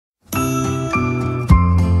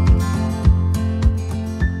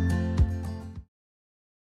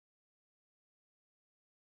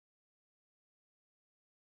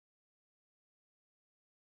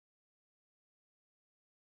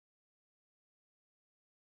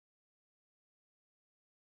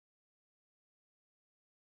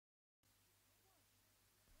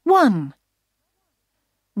1.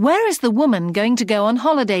 Where is the woman going to go on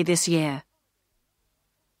holiday this year?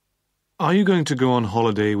 Are you going to go on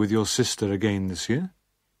holiday with your sister again this year?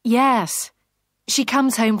 Yes. She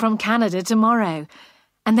comes home from Canada tomorrow,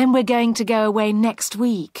 and then we're going to go away next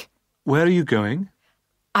week. Where are you going?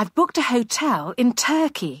 I've booked a hotel in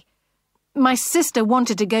Turkey. My sister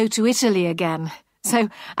wanted to go to Italy again, so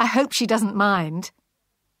I hope she doesn't mind.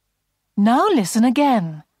 Now listen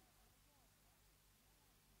again.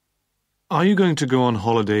 Are you going to go on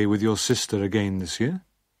holiday with your sister again this year?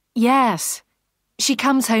 Yes. She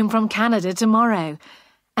comes home from Canada tomorrow,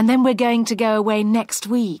 and then we're going to go away next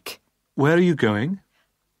week. Where are you going?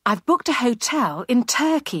 I've booked a hotel in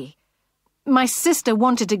Turkey. My sister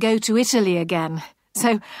wanted to go to Italy again,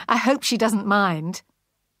 so I hope she doesn't mind.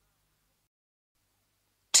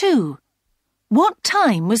 2. What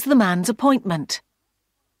time was the man's appointment?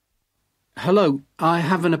 Hello, I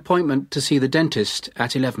have an appointment to see the dentist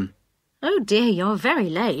at 11. Oh dear, you're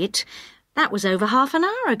very late. That was over half an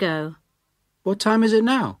hour ago. What time is it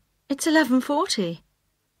now? It's 11:40.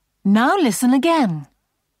 Now listen again.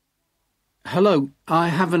 Hello, I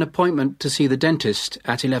have an appointment to see the dentist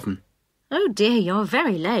at 11. Oh dear, you're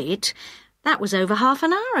very late. That was over half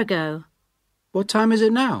an hour ago. What time is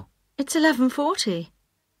it now? It's 11:40.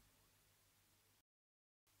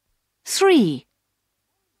 3.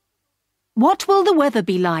 What will the weather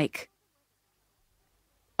be like?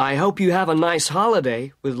 I hope you have a nice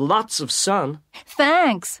holiday with lots of sun.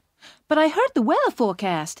 Thanks. But I heard the weather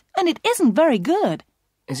forecast, and it isn't very good.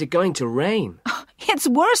 Is it going to rain? It's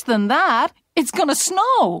worse than that. It's gonna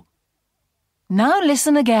snow. Now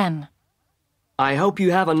listen again. I hope you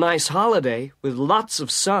have a nice holiday with lots of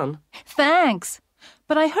sun. Thanks.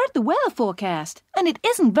 But I heard the weather forecast, and it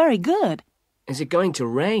isn't very good. Is it going to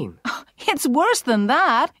rain? It's worse than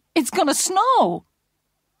that. It's gonna snow.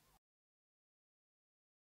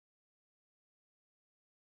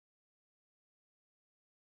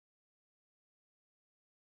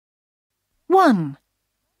 One.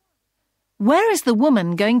 Where is the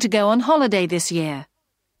woman going to go on holiday this year?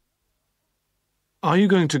 Are you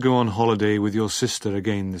going to go on holiday with your sister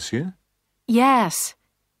again this year? Yes.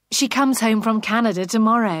 She comes home from Canada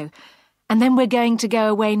tomorrow, and then we're going to go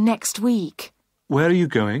away next week. Where are you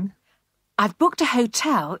going? I've booked a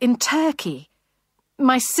hotel in Turkey.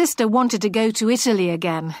 My sister wanted to go to Italy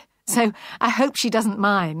again, so I hope she doesn't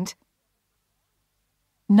mind.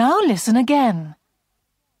 Now listen again.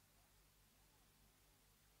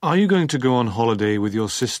 Are you going to go on holiday with your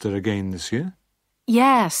sister again this year?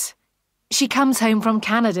 Yes. She comes home from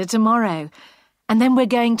Canada tomorrow, and then we're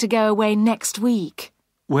going to go away next week.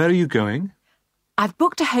 Where are you going? I've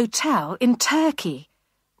booked a hotel in Turkey.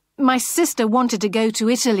 My sister wanted to go to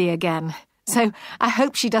Italy again, so I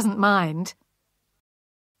hope she doesn't mind.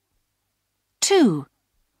 2.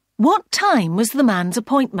 What time was the man's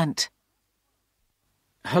appointment?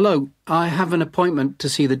 Hello, I have an appointment to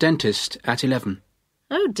see the dentist at 11.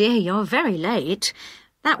 Oh dear, you're very late.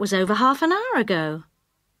 That was over half an hour ago.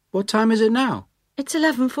 What time is it now? It's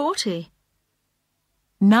 11:40.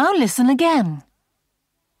 Now listen again.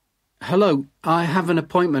 Hello, I have an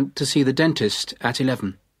appointment to see the dentist at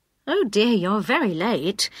 11. Oh dear, you're very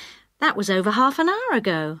late. That was over half an hour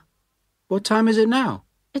ago. What time is it now?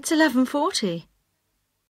 It's 11:40.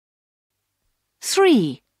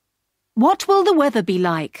 3. What will the weather be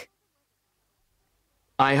like?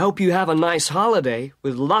 I hope you have a nice holiday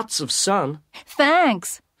with lots of sun.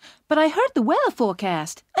 Thanks. But I heard the weather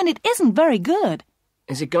forecast, and it isn't very good.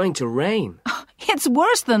 Is it going to rain? It's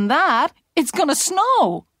worse than that. It's gonna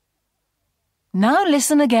snow. Now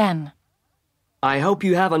listen again. I hope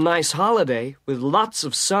you have a nice holiday with lots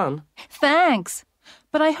of sun. Thanks.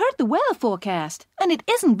 But I heard the weather forecast, and it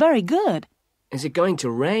isn't very good. Is it going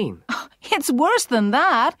to rain? It's worse than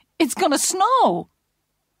that. It's gonna snow.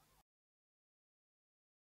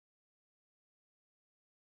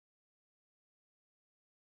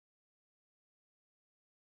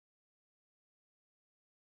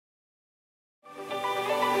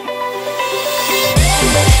 We'll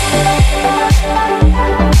be right back.